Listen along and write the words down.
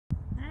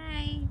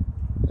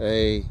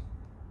Hey,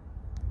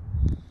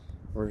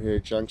 we're here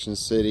at Junction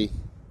City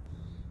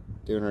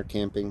doing our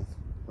camping.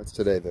 What's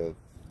today, the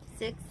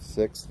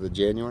 6th of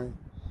January,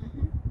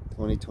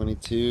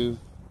 2022.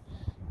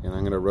 And I'm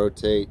going to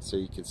rotate so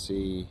you can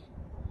see,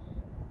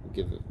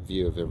 give a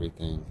view of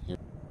everything here.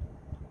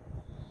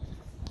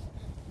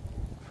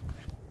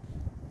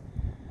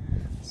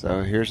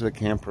 So here's the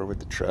camper with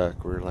the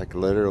truck. We're like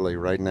literally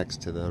right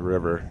next to the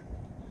river.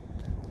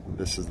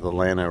 This is the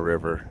Llano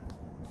River.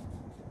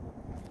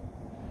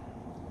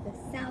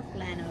 The South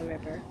Llano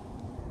River.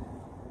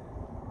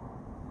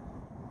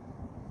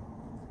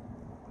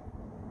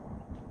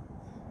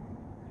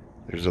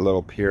 There's a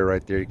little pier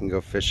right there you can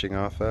go fishing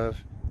off of.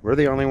 We're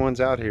the only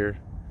ones out here.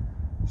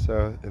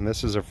 So, and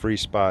this is a free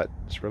spot.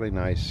 It's really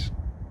nice.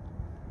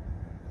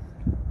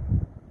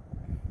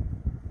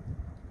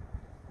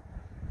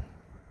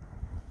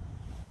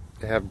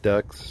 They have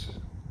ducks.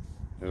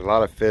 There's a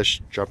lot of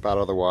fish jump out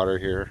of the water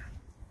here.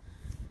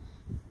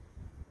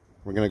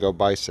 We're gonna go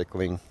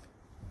bicycling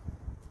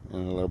in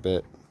a little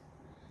bit.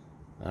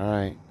 All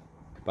right,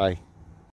 bye.